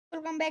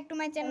Welcome back to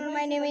my channel.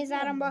 My name is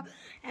Aramba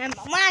and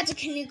म आज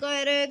खेल्ने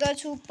गइरहेको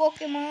छु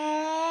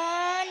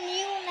पोकेमन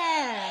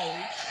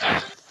युनाइट।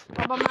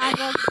 अब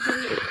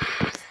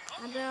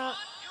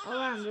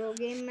हाम्रो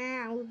गेममा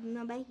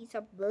आउन बाँकी छ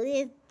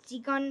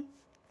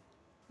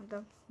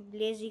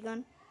ब्लेजिकन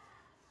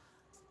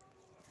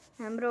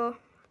हाम्रो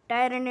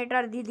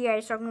टाइरेनेटर दिदी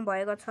आइसक्नु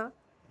भएको छ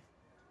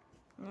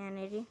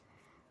यहाँनेरि।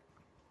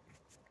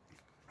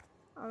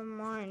 अब म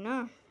हैन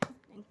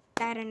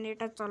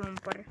टाइरेनेटर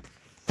चलाउनु पर्यो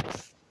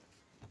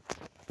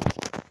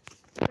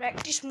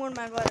प्रैक्टिस मोड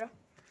में गएर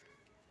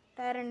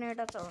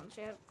टाइरेनेटर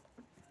चलाउँछु यार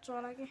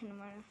चलाकै छैन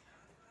मैले।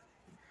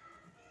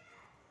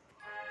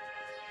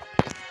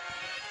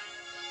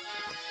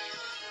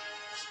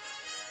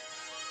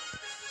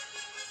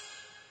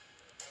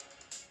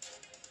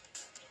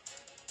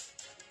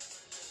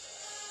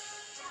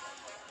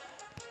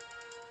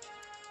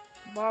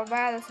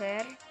 बबाल छ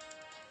यार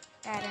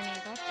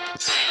टाइरेनेटर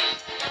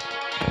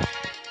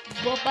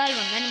बबाल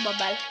भन्दा नि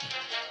बबाल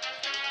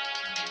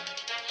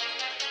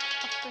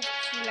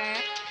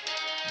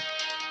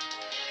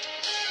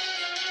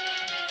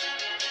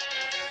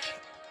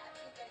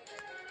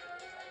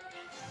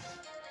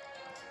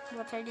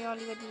पछाडि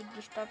अलिकति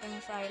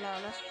डिस्टर्बेन्स आइला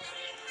होला।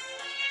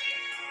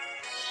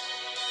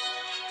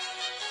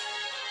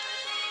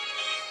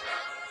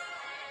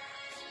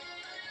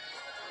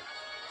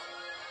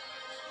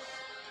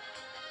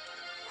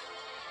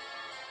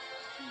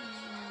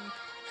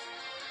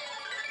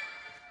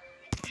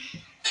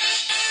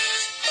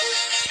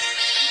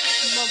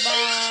 बाबा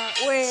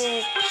ओए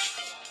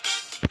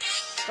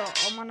तो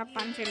mana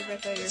 500 रुपये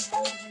चाहिए।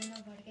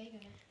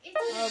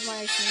 अब मैं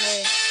इसमें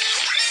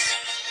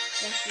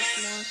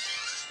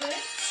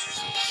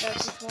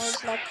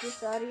practice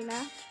arena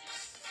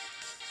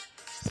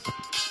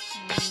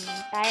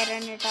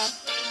टायरेनेटर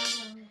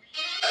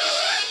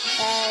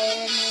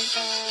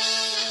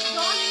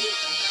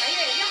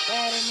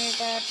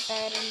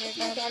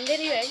ध्यान दे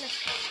रही है ना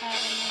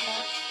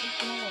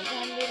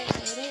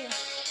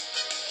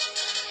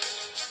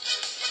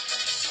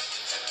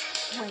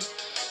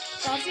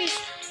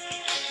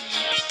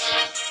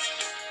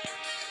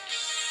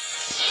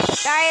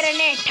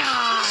टायरेनेटर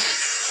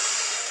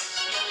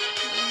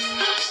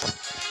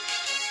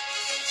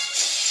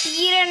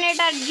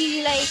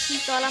दिदीलाई एकछिन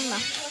चलाऊँ न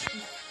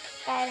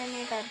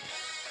टायरेनेटर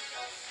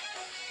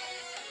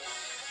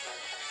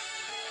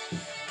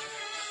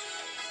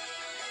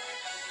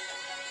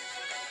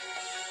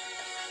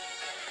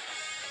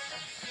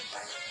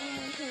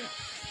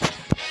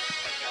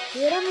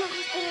हेरौँ न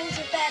कस्तो रहेछ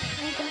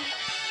टायरेनेटर।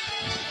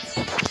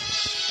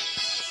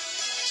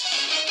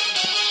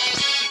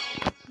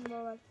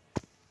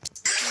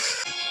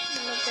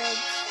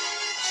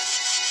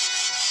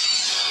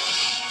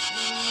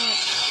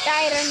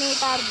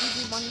 टायरेनेटर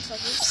दिदी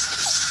बनिसक्यो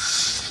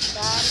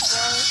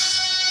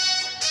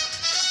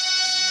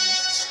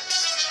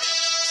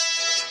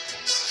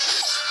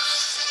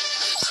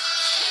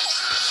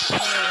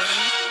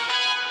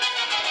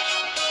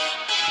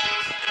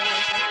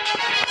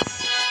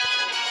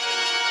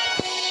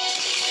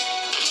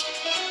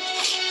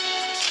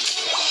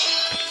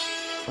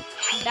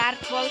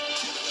डार्क बॉल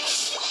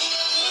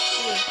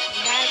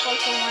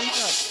को वन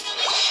शॉट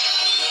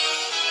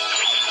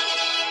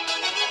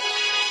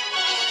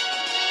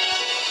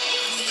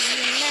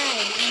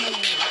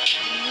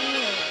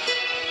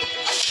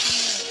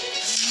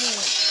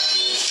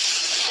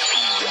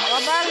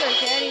बबाल है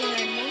यार ये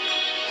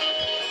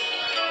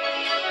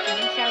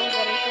दिशा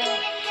उधर है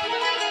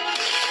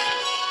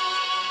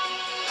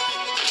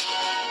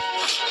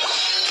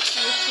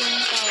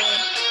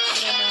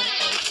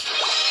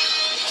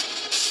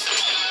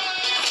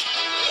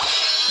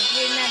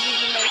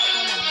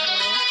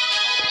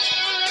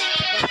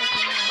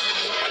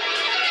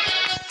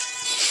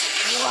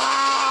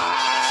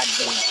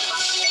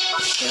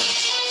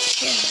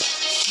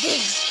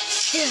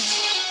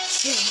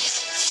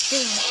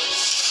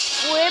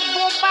Gue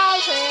bopal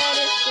saya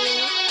itu.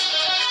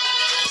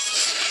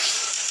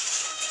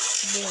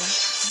 Boom,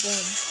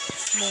 boom,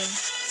 boom,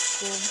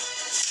 boom,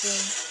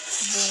 boom,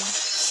 boom, boom,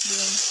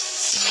 boom.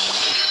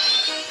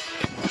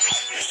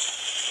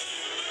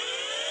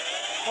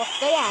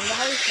 Oke ya, anda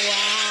harus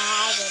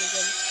wah very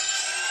good.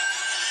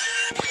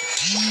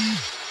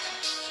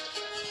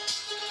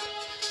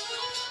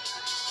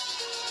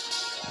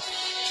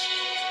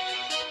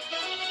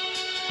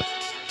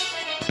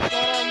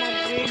 Kalau mau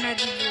green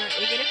di bulan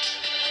ini deh.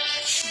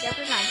 That's a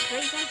nice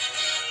place.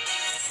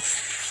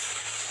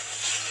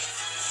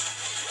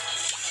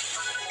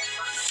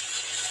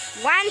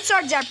 One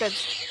shot Japet.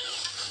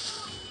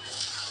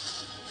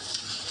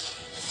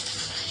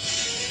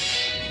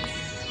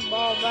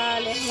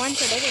 Bobale. One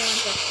shot, okay, one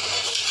shot.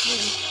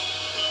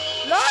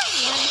 No,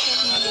 one shot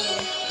not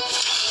good.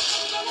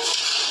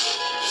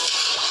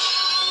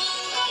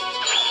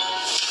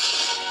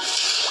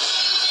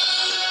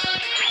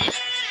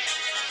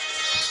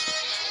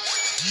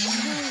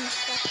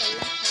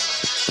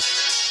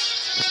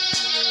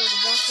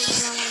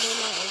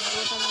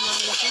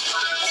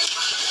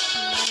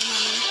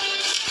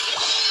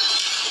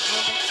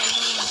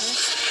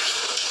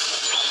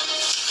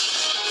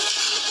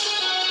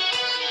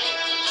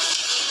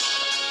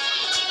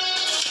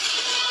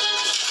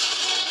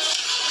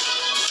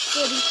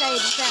 के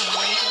रिसा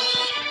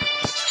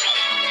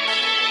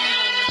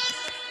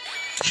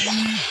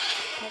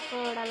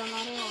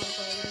मारे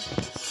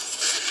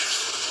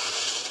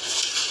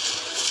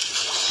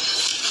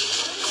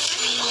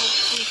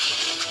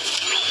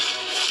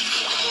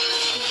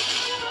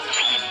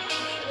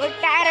वो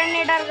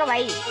टायरनेटर का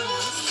भाई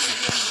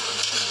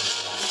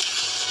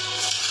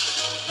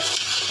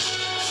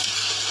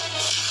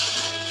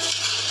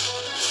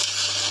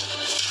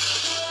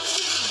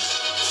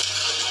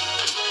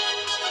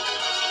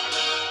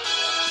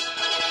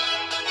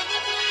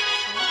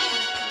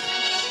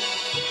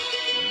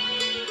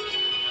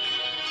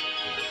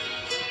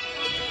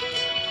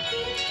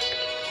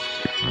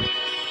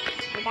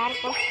dark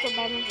कस्तो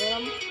damage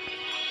गरम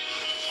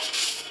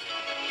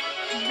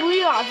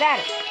 2000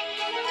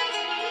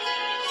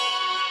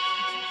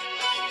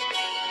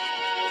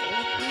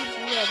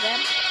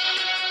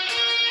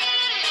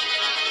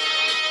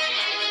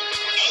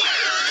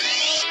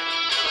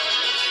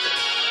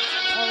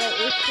 और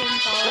एक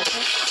power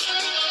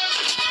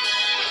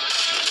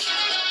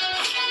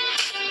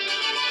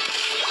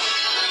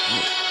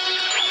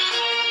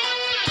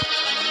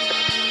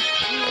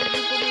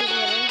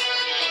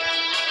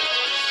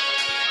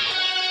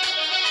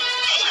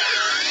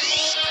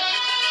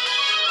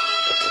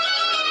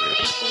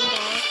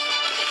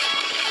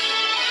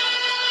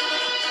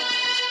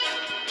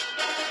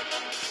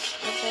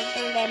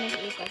damage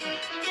 1%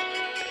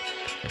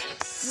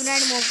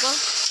 unite mob को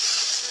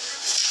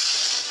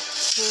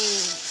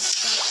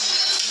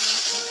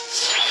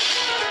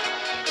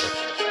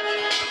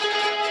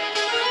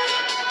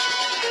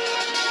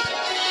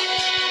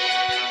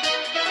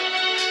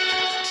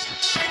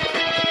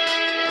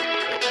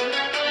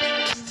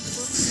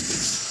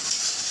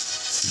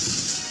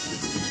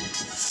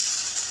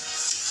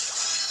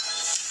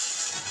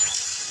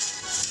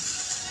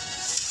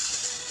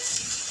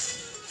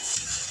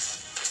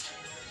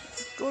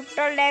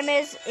टोटल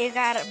डैमेज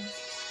 13,000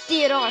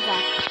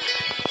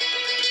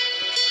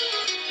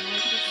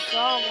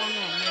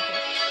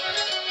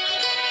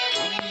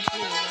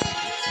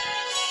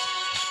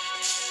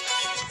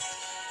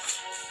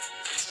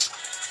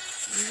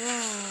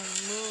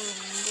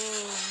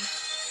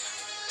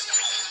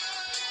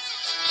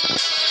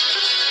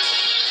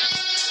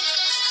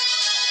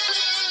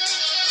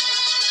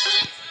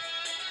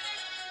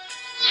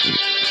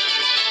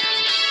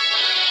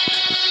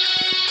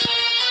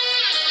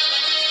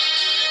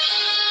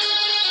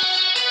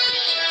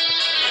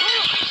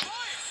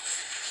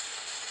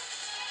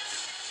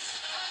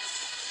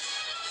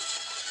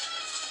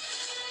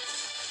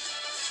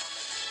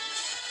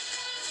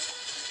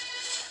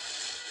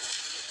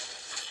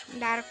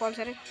 डार्क पल्स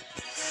रे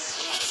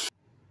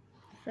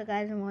सो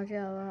गाइस म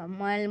चाहिँ अब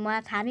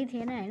मलाई थाहा नै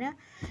थिएन हैन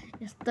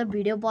यस्तो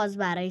भिडियो पज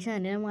भएर रहेछ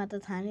भनेर म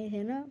त थाहा नै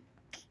थिएन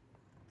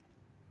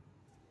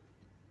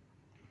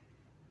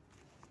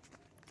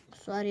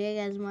सरी है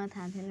गाइस मलाई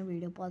थाहा थिएन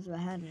भिडियो पज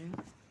भयो भनेर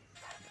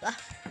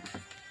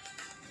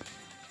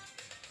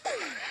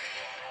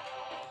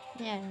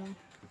यहाँ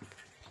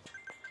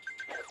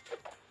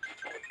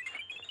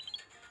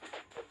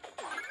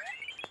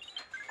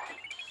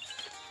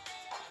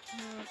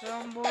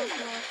Rumble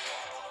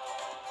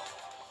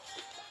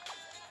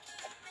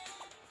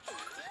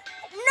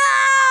No!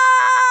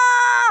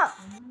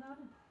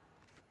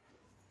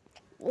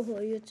 ओहो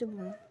यो चाहिँ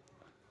भयो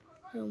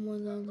र म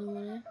जाउँछु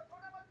मलाई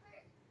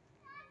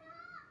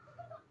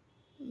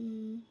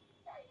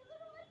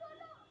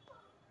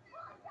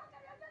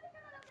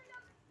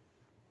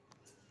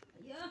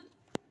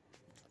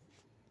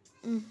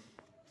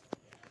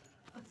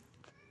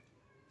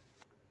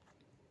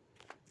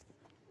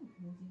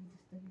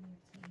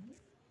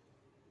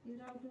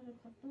राउटर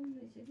खत्म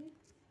रहेछ के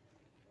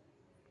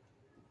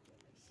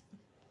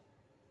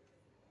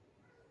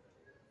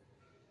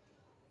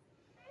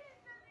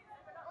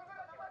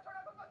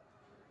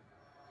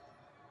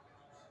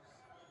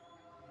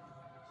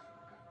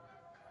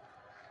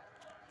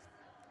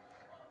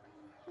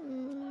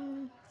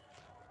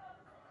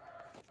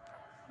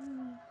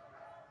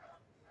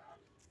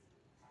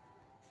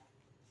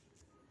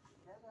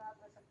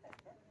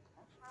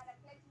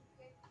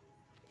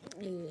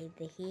ये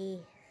देखिए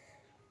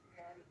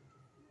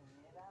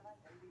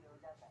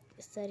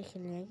इस सारी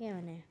खेलने क्या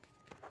होने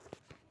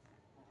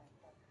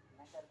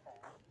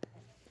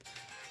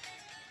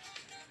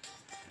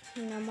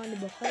नमन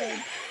बहुत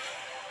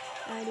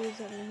आड़ी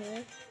चलने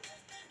है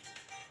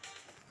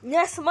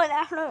यस मैं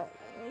आपने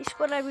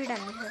इसको ना भी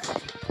डालना है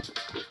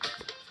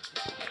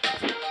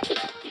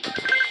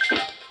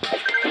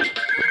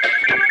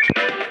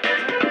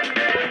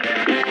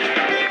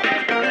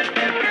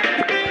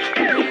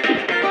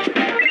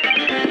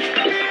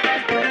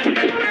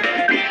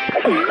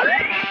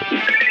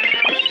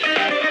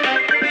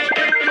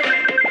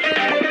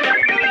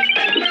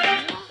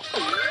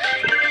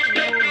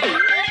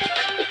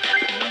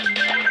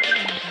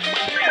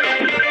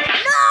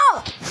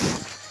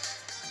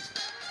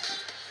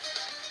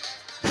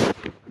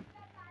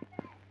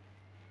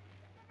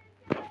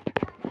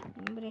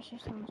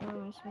ब्रेसेस हुन्छ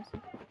इसमें से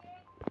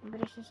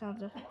ब्रेसेस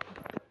आउँछ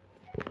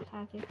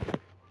साथै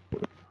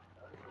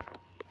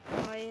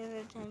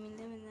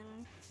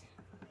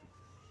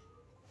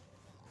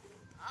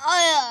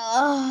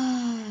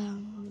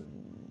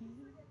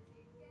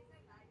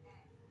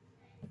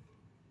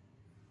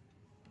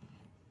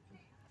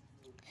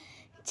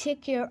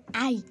Check your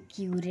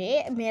IQ रे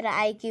मेरो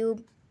IQ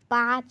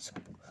 5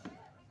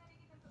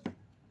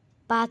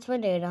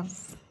 पनि हेर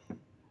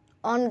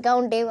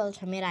अनकाउन्टेबल छ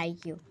मेरो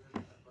IQ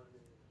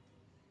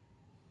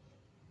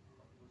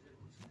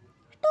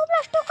 2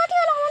 + 2 कति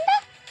होला भन्दा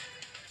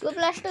 2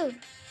 + 2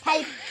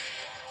 5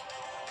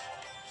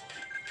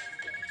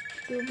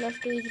 2 +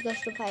 2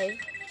 =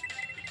 5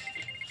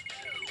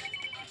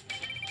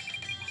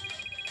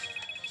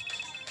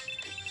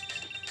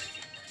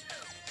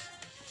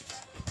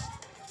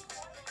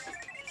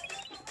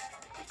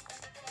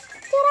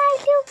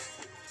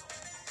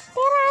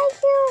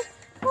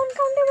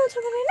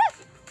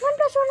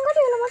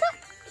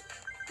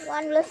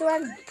 1 +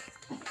 1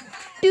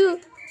 2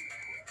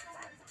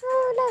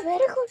 oh la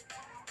very good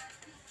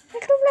 2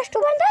 +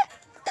 2 भन्दा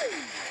 2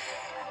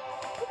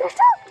 +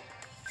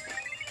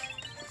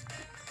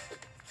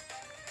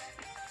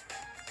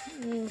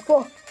 2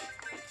 4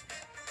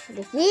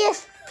 yes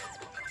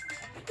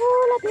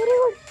oh la very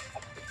good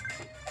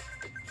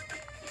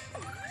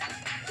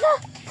la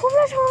 4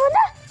 + 4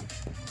 भन्दा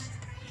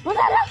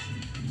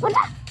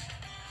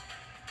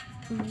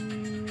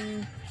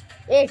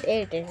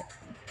 8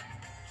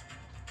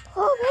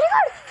 oh very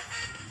good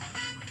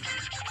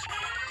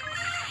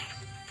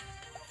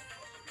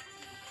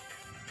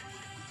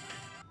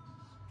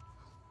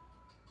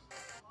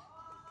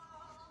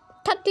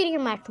ठत्तिरी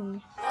मार्छु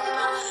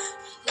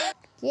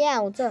के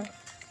आउँछ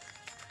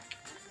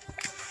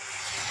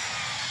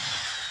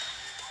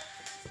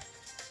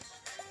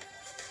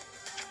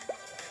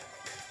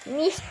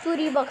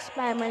मिस्टुरी बक्स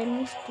पाए मैले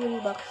मिस्टुरी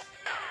बक्स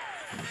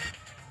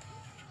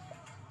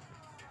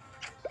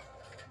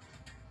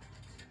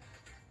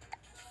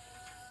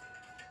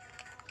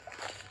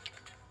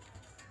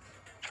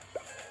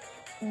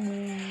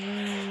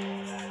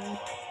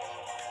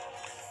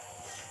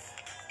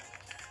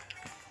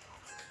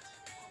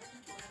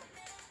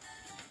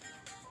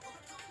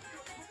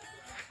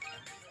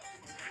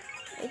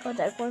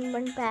हजार कोइन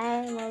पनि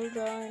पाएँ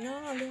मैले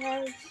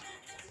हैन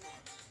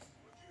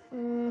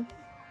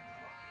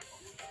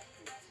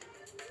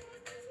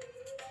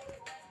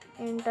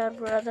Enter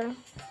brother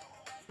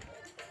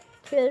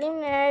feeling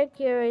air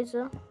के रहेछ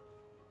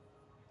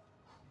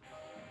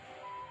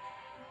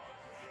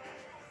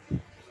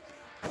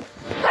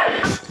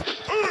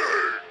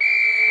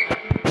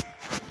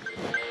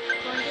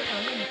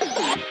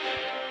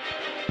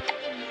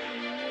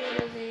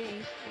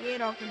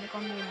रकेटले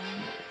कम्प्लिट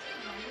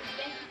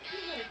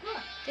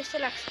त्यस्तो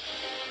लाग्छ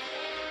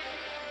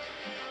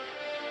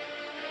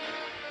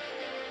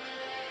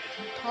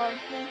थर्ड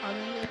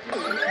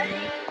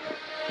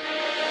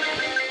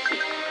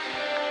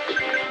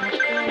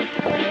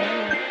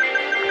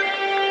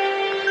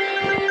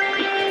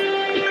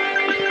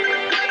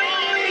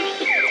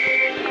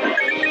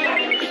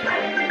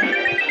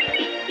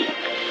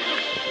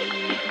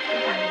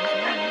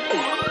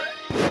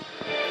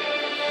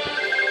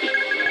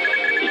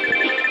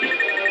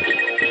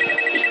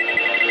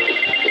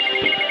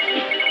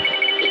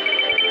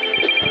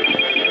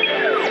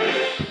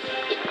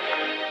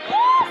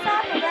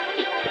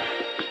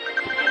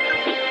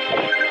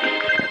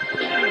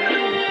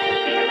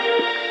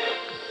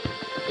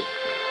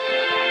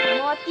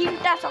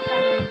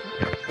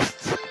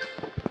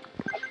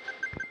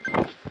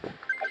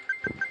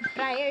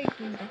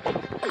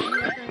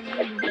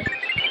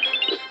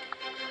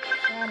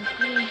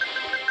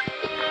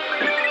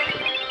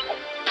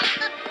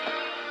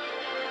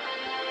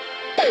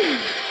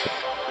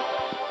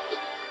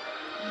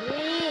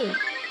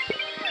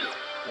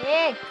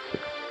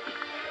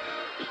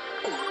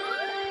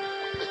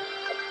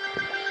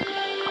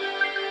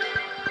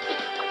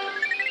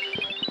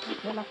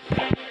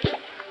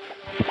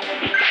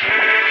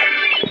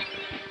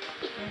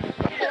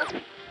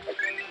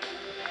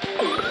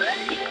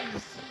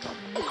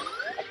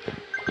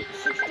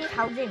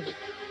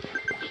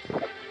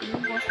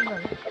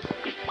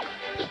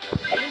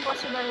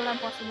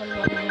possible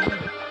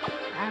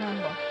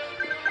आनन्द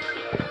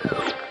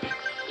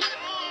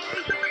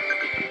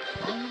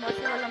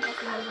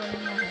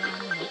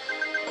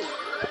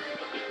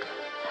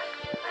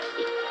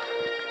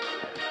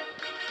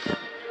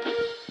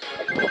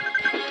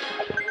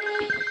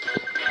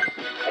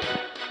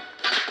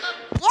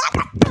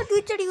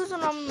दुईचोटि उसो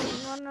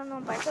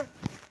नपाएको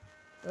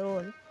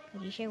रोल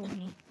रिसै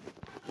उठ्ने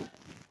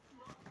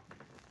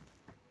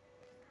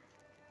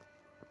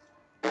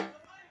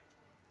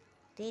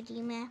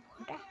तेरीमा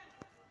फोटा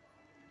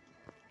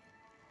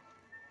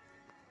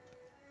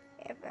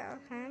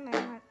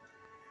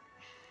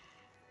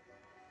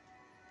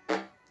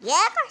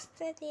या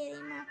कस्तो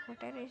तेरीमा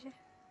फोटा रहेछ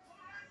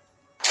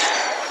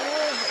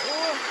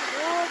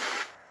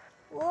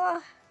ओ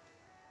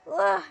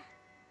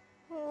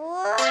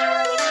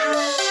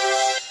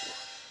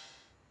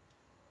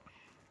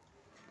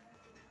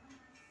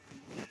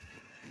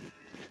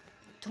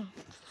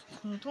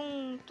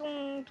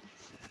tung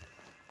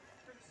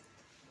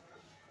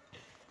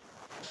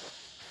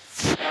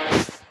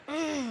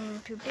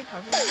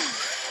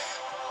 50,000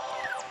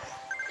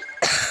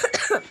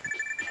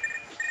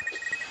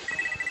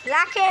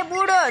 लाखे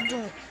बुढो छु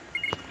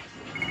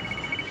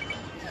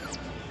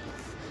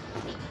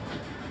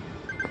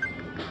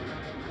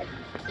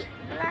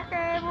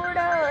लाखे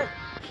बुढो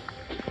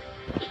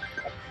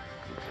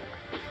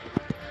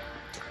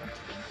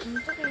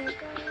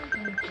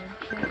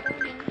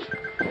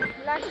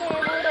लाखे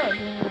बुढो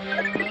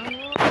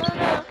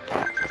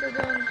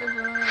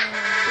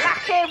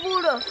लाखे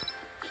बुढो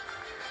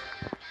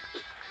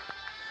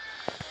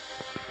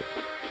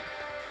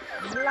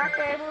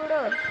लाखे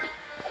बुढो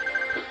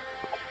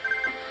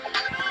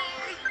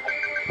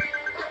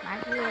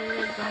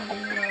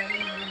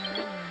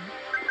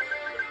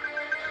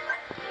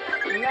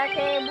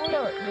लाखे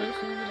बुढो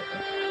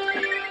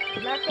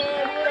लाखे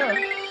बुढो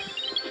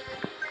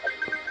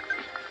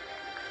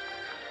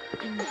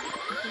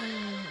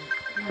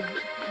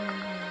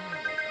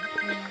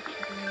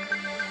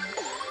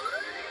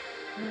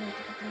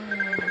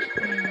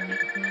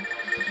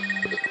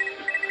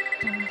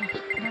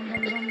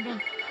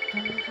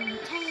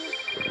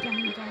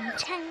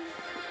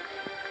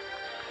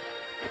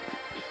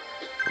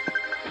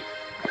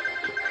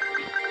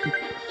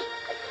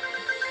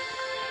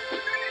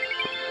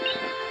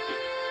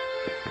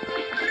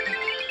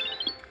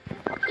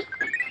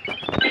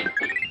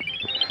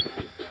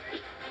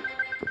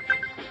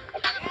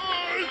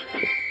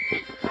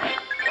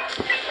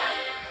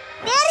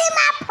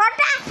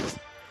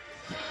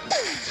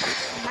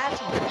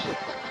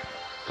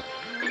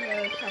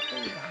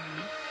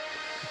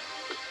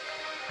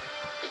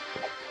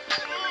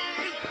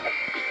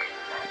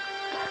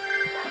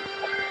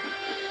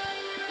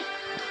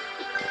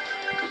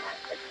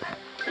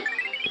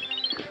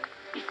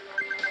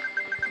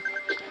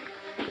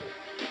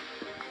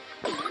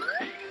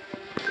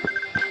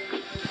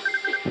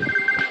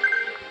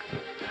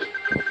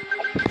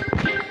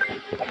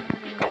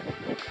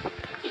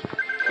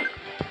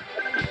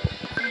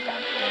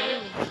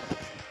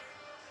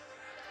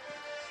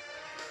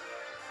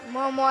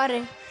मरे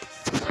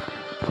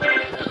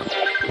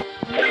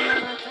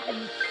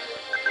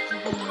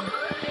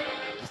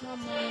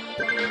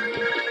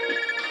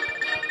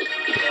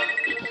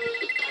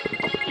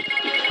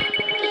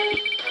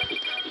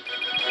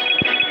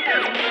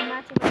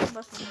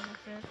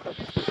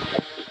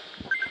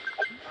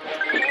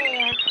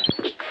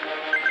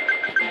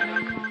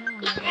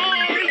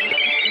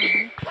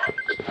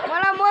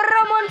मलाई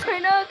मर्न मन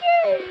छैन के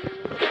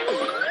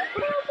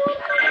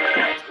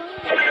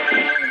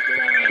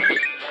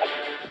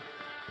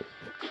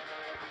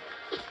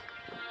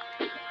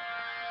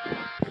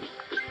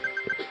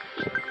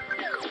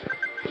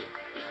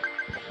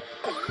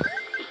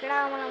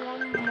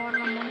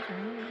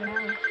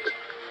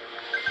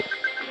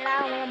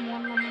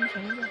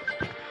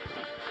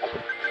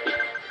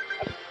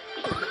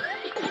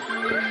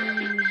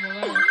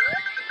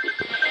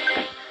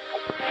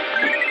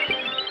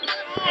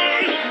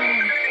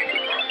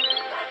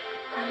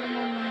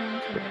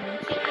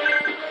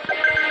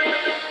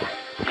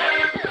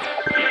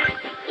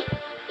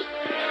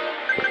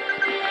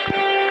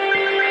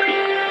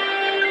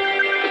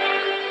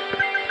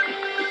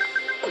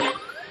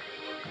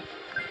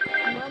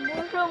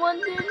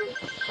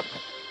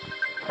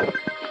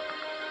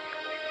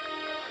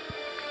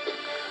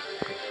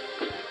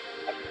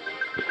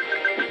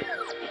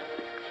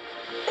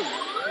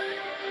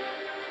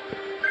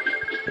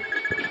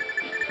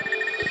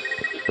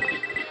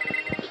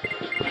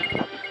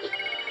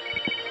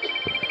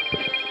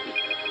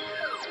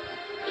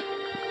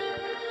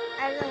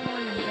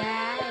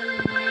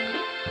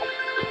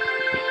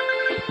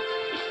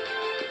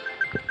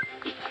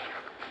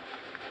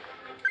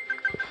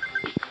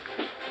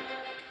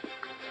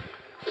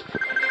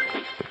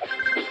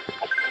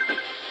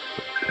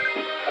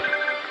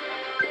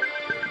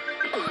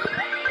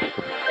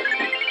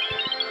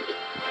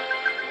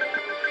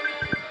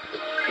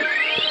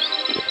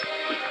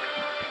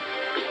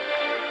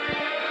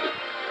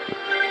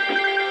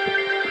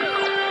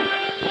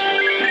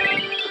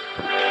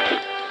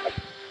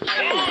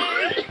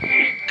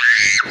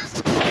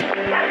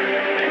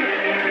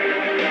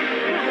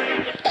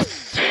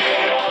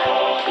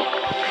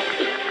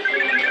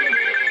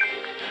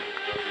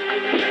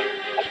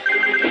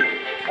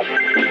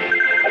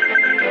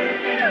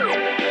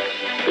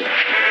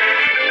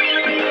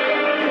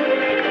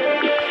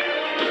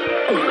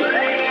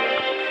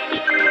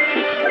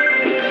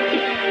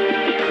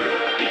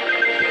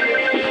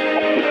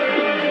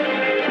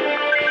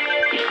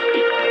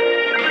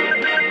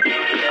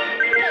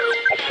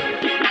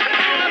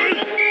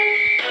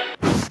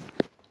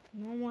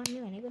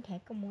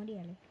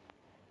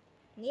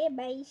ए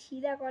भाइ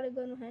सिधा कलेक्ट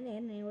गर्नु खाने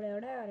हेर्न एउटा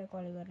एउटा गरेर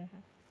कलेक्ट गरेर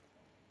खा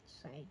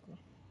साइको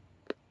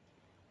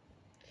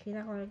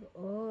सिधा कलेक्ट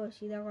हो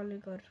सिधा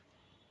कलेक्ट गर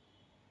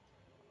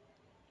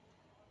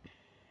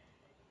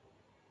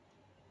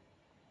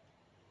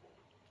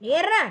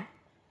हेर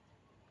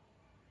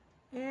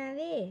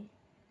आदि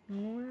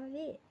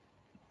आदि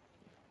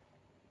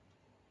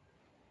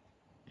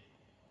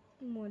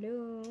मर्यो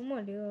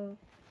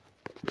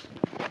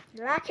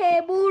लाखे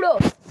बुढो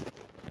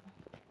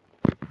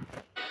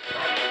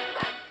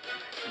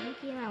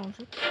केमा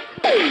हुन्छु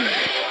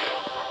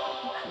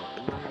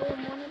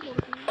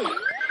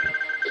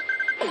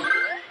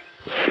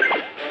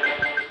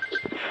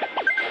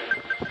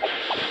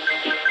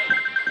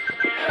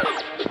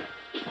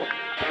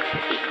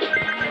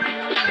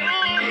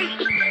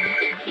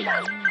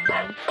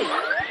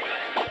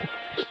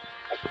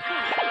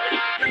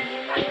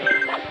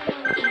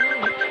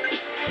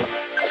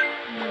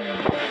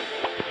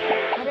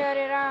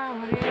हरे Ram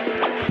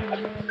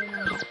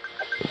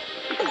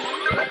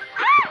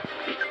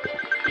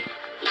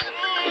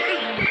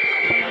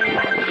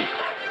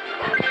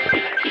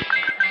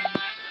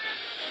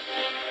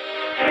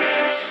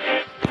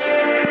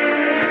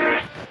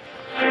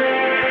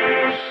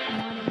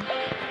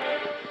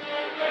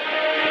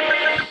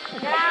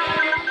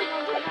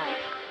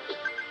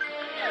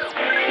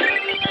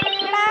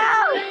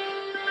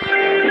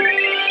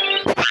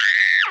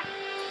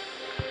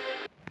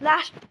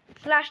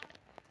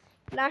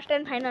Last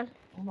and final.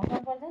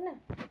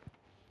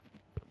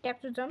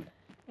 Tap to jump.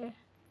 Yeah.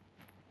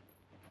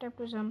 Tap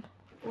to jump.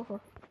 Oh.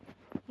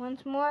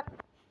 Once more.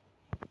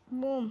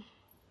 Boom.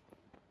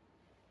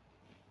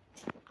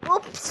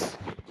 Oops.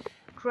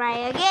 Try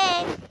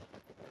again.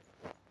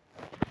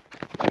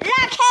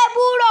 Lakhe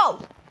budo.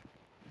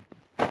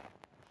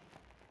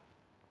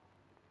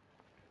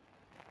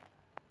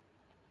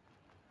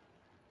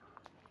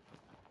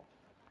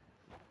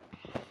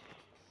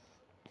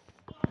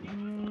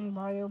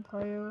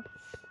 भयो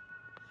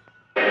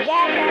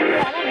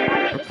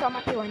लाखेले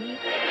समात्यो भने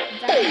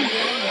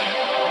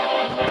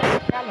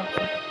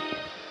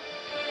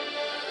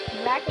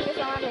लाखेले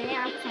समात्यो भने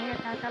आफूसँग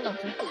कहाँ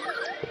लग्छ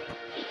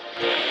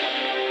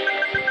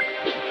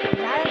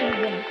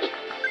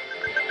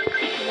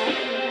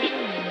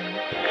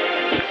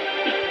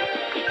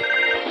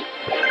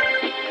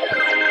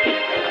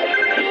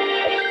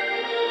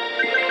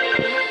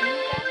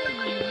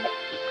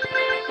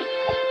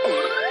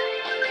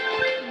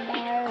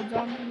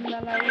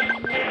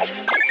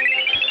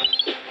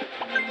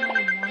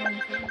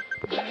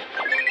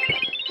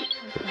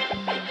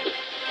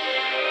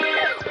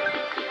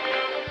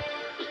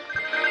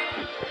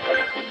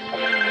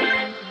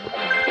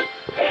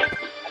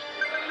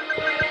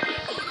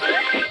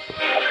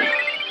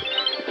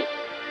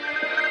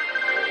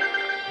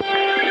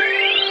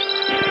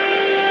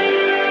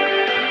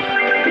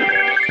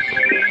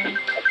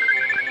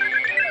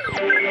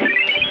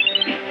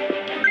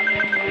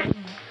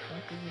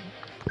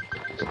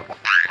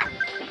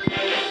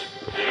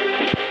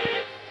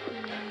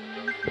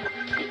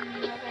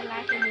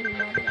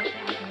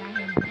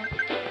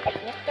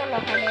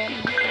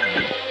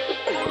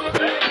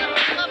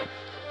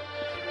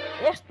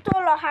यस्तो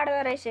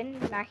लखाड्दो रहेछ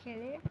नि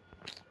लाखेले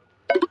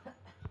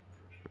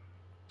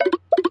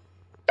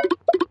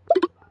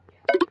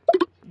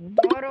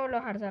बरो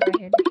लखाड्छ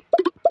लाखेले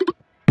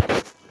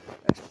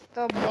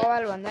यस्तो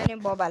बवाल भन्दा नि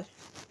बवाल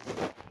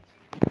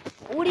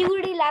उडी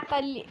उडी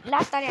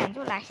लात्ताले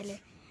हान्छु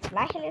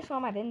लाखेले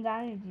समातेन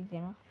जानै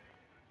दिँदैन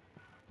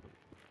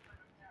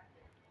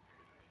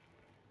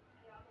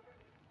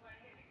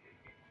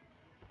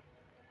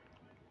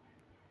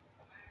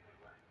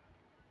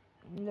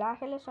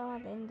लाखेले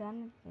समातेन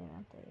जानै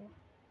दिँदैन त यो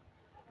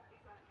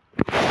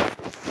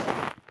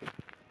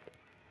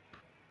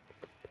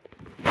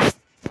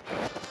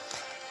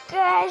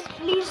Guys,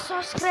 please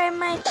subscribe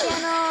my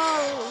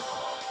channel.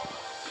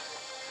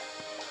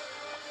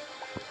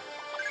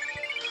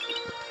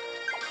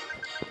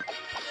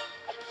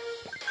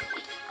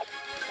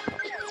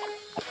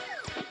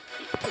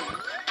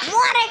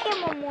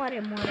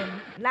 More.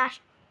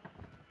 Last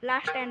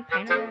and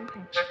final.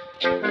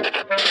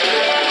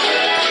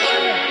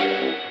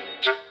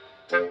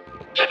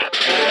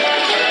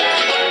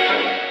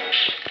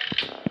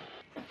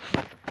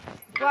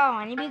 Wow,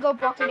 ani V go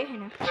pocket है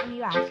ना, ani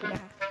आस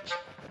रहा.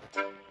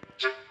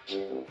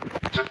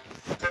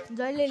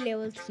 जहिले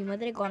लेभल 3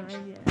 मात्रै गर्न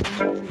यो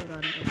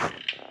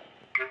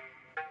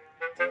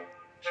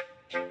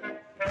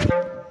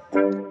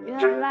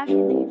लास्ट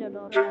देखि त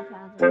डर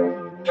लाग्छ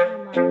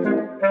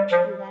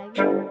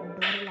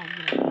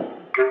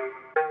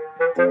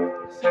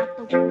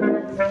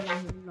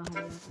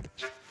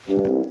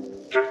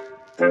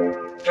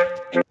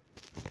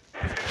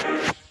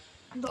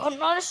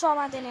आज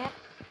समातेने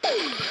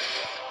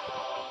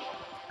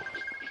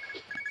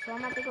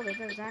समातेको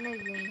भित्र जानै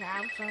दिन्छ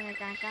आफूसँग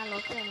कहाँ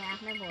लग्छ अनि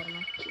आफ्नै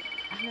घरमा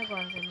आफ्नै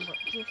घर जानु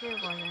त्यसै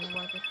घर जानु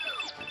पर्छ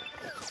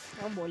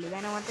भोलि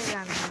बिहान मात्रै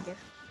जानु त्यो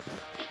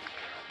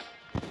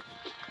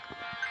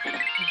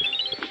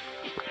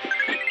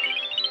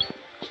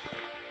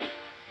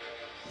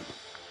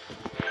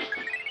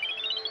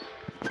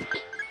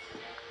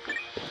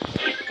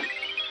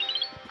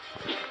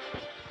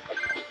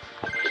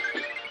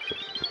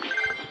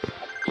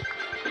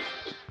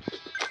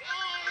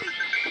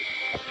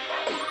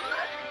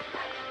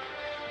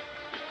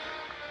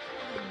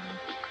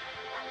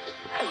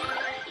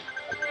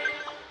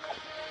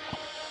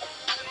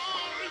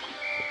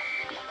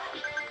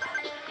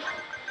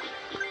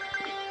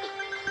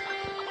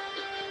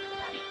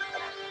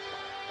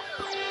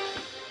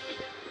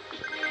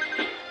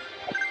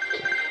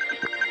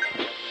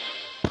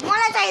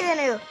चाहिँदैन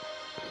यो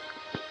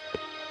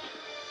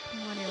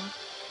मर्यो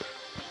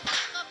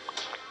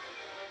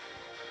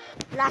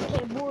लाखे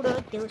बुढो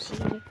त्यो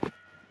सिरे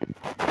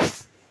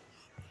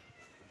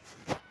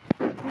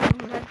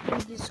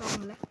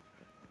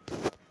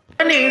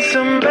I need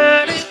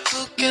somebody who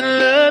can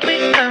love me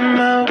at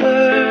my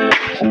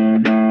worst.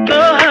 No,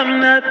 I'm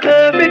not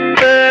perfect,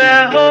 but I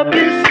hope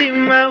you see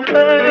my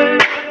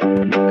worth.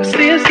 'Cause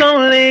it's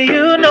only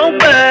you,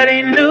 nobody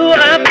knew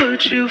I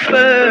put you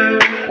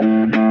first.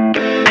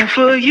 And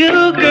for you,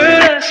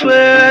 girl, I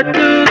swear I'd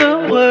do the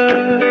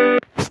world.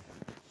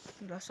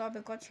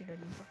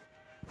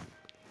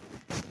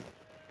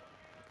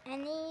 I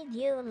need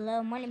you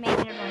love मैले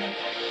manager गर्ने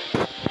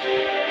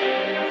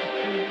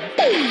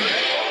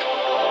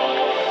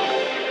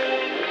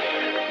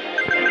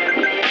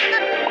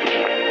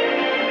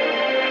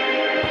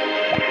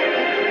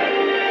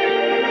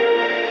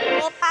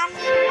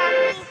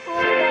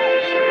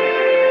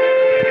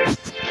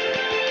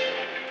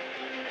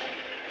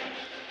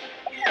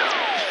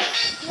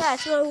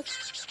So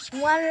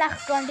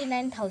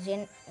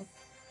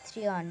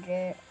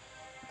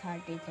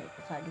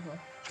 1,29,334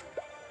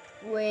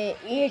 Wait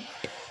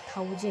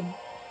 8,000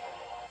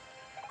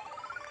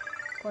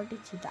 कति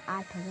छिटो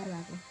 8,000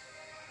 लाग्यो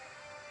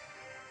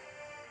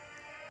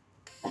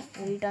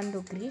return to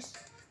Greece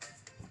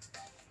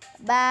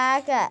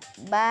बागा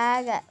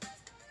बागा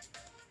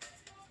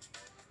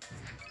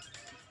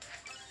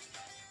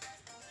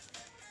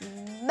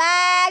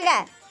बागा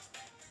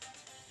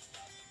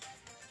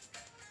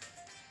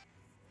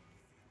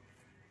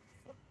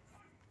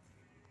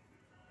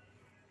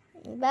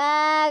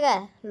बागा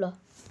ल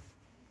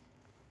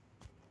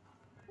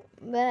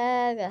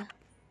बागा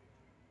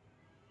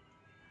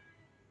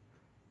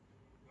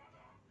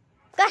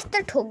कस्तो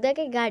ठोक्दै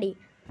गाडी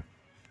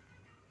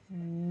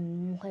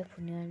मुखै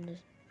फुन्यो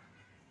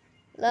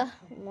ल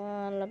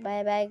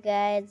bye bye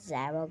guys,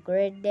 have a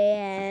great day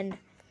and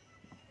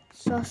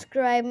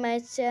subscribe my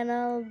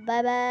channel.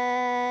 Bye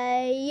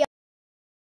bye.